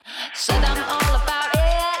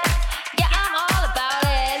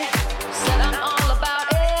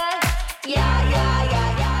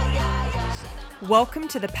Welcome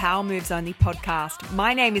to the Power Moves Only podcast.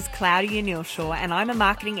 My name is Claudia Neal-Shaw and I'm a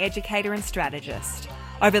marketing educator and strategist.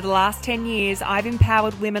 Over the last 10 years, I've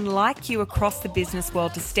empowered women like you across the business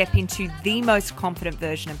world to step into the most confident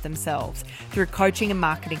version of themselves through coaching and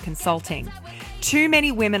marketing consulting. Too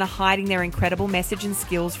many women are hiding their incredible message and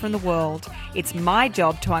skills from the world. It's my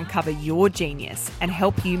job to uncover your genius and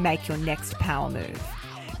help you make your next power move.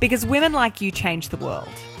 Because women like you change the world,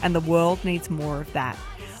 and the world needs more of that.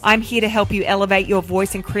 I'm here to help you elevate your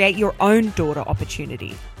voice and create your own daughter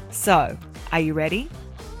opportunity. So, are you ready?